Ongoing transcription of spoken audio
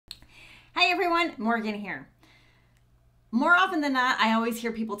Hi everyone, Morgan here. More often than not, I always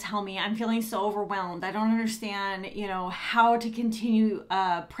hear people tell me I'm feeling so overwhelmed. I don't understand, how to continue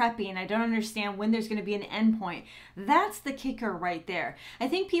prepping. I don't understand when there's going to be an end point. That's the kicker right there. I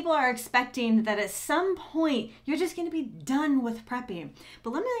think people are expecting that at some point you're just going to be done with prepping.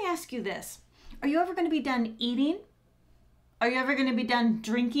 But let me ask you this. Are you ever going to be done eating? Are you ever going to be done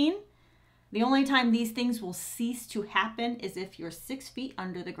drinking? The only time these things will cease to happen is if you're 6 feet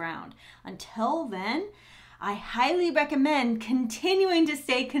under the ground. Until then, I highly recommend continuing to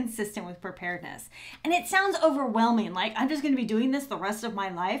stay consistent with preparedness. And it sounds overwhelming, like I'm just going to be doing this the rest of my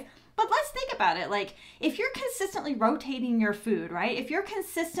life. But let's think about it. Like if you're consistently rotating your food, right? If you're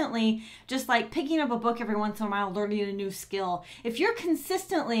consistently just like picking up a book every once in a while, learning a new skill, if you're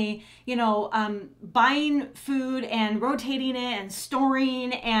consistently, buying food and rotating it and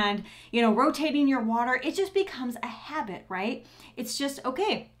storing and, rotating your water, it just becomes a habit, right? It's just,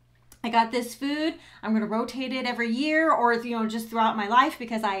 okay, I got this food, I'm going to rotate it every year or, just throughout my life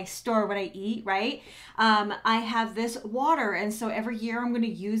because I store what I eat, right? I have this water, and so every year I'm going to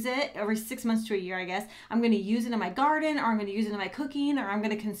use it, every 6 months to a year, I guess. I'm going to use it in my garden, or I'm going to use it in my cooking, or I'm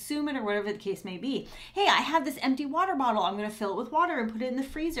going to consume it, or whatever the case may be. Hey, I have this empty water bottle. I'm going to fill it with water and put it in the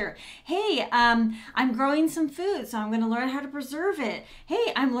freezer. Hey, I'm growing some food, so I'm going to learn how to preserve it.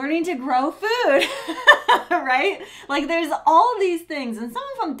 Hey, I'm learning to grow food, right? Like there's all these things, and some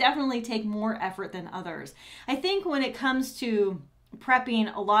of them definitely take more effort than others. I think when it comes to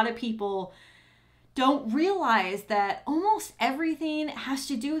prepping, a lot of people don't realize that almost everything has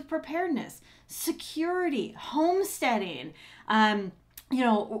to do with preparedness, security, homesteading,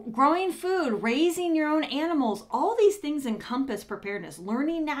 growing food, raising your own animals. All these things encompass preparedness,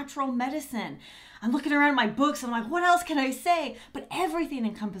 learning natural medicine. I'm looking around my books and I'm like, what else can I say? But everything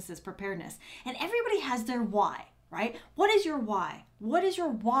encompasses preparedness, and everybody has their why. Right? What is your why? What is your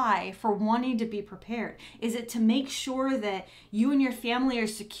why for wanting to be prepared? Is it to make sure that you and your family are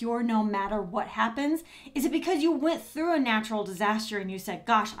secure no matter what happens? Is it because you went through a natural disaster and you said,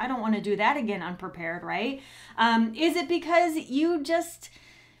 gosh, I don't want to do that again unprepared, right? Is it because you just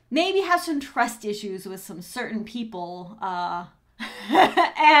maybe have some trust issues with some certain people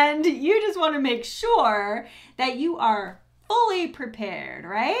and you just want to make sure that you are fully prepared,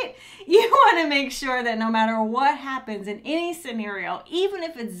 right? You want to make sure that no matter what happens in any scenario, even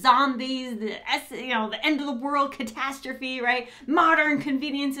if it's zombies, the end of the world catastrophe, right? Modern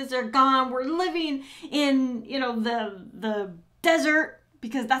conveniences are gone. We're living in, the desert,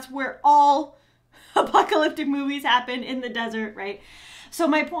 because that's where all apocalyptic movies happen, in the desert, right? So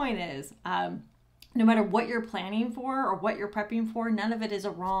my point is, no matter what you're planning for or what you're prepping for, none of it is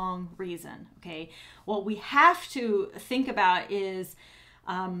a wrong reason, okay? What we have to think about is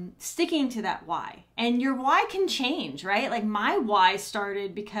sticking to that why. And your why can change, right? Like my why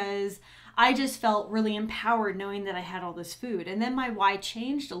started because I just felt really empowered knowing that I had all this food. And then my why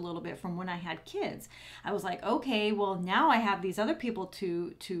changed a little bit from when I had kids. I was like, okay, well now I have these other people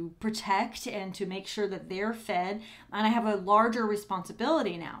to protect and to make sure that they're fed, and I have a larger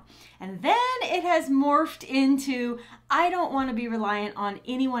responsibility now. And then it has morphed into, I don't want to be reliant on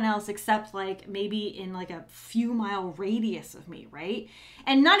anyone else except like maybe in like a few mile radius of me, right?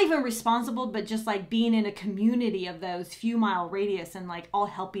 And not even responsible, but just like being in a community of those few mile radius and like all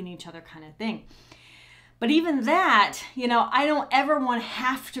helping each other kind of thing. But even that, I don't ever want to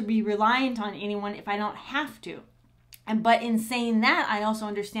have to be reliant on anyone if I don't have to. But in saying that, I also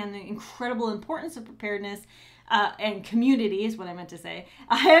understand the incredible importance of preparedness and community is what I meant to say.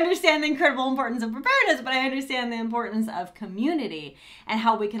 I understand the incredible importance of preparedness, but I understand the importance of community and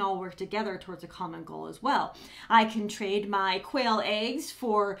how we can all work together towards a common goal as well. I can trade my quail eggs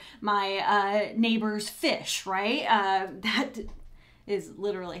for my neighbor's fish, right? That is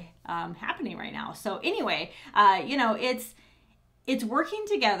literally happening right now. So anyway, it's working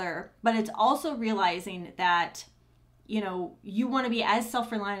together, but it's also realizing that you want to be as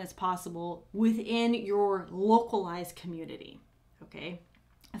self-reliant as possible within your localized community, okay?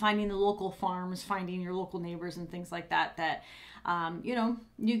 Finding the local farms, finding your local neighbors and things like that,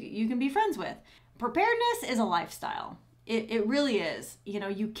 you can be friends with. Preparedness is a lifestyle. It really is.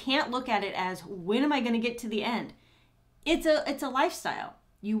 You can't look at it as, when am I going to get to the end? It's a lifestyle.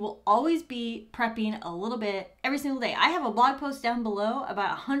 You will always be prepping a little bit every single day. I have a blog post down below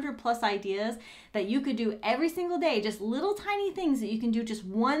about 100+ ideas that you could do every single day, just little tiny things that you can do, just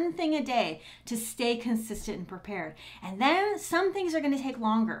one thing a day to stay consistent and prepared. And then some things are going to take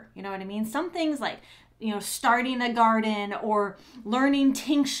longer. You know what I mean? Some things like, starting a garden or learning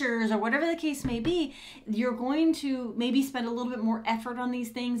tinctures or whatever the case may be, you're going to maybe spend a little bit more effort on these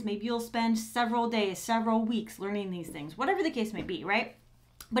things. Maybe you'll spend several days, several weeks learning these things, whatever the case may be, right?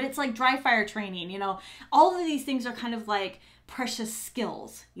 But it's like dry fire training, you know, all of these things are kind of like precious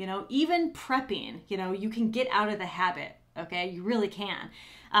skills, you know, even prepping, you know, you can get out of the habit. Okay, you really can.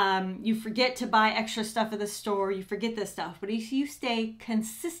 You forget to buy extra stuff at the store, you forget this stuff, but if you stay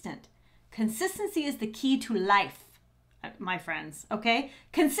consistent, consistency is the key to life, my friends, okay?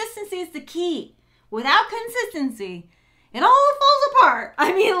 Consistency is the key. Without consistency, it all falls apart.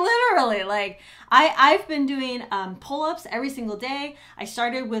 I mean, literally, like I've been doing pull-ups every single day. I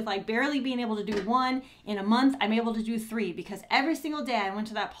started with like barely being able to do 1. In a month, I'm able to do 3 because every single day I went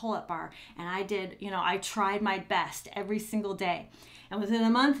to that pull-up bar and I did, you know, I tried my best every single day. And within a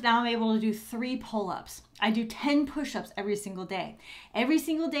month, now I'm able to do 3 pull-ups. I do 10 push-ups every single day. Every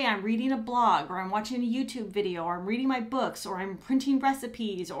single day I'm reading a blog or I'm watching a YouTube video or I'm reading my books or I'm printing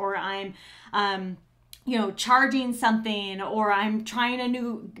recipes or I'm, you know, charging something, or I'm trying a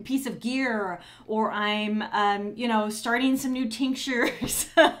new piece of gear, or I'm, you know, starting some new tinctures.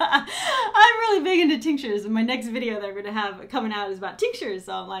 I'm really big into tinctures, and my next video that I'm going to have coming out is about tinctures,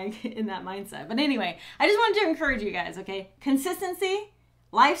 so I'm like in that mindset. But anyway, I just wanted to encourage you guys, okay? Consistency,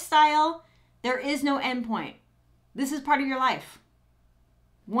 lifestyle, there is no end point. This is part of your life.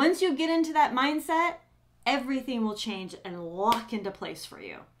 Once you get into that mindset, everything will change and lock into place for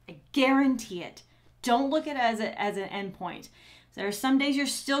you. I guarantee it. Don't look at it as an end point. There are some days you're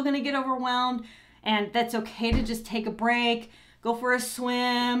still going to get overwhelmed, and that's okay to just take a break, go for a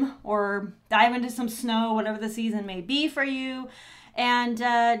swim, or dive into some snow, whatever the season may be for you, and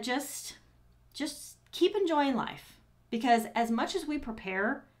just keep enjoying life. Because as much as we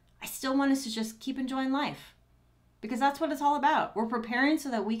prepare, I still want us to just keep enjoying life. Because that's what it's all about. We're preparing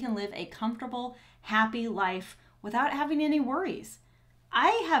so that we can live a comfortable, happy life without having any worries.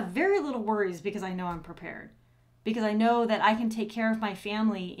 I have very little worries because I know I'm prepared, because I know that I can take care of my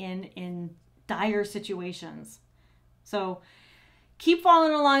family in dire situations. So keep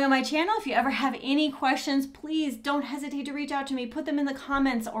following along on my channel. If you ever have any questions, please don't hesitate to reach out to me. Put them in the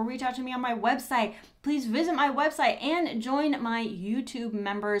comments or reach out to me on my website. Please visit my website and join my YouTube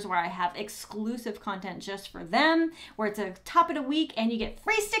members where I have exclusive content just for them, where it's a top of the week and you get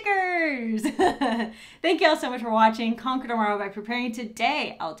free stickers. Thank you all so much for watching. Conquer tomorrow by preparing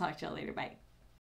today. I'll talk to you all later. Bye.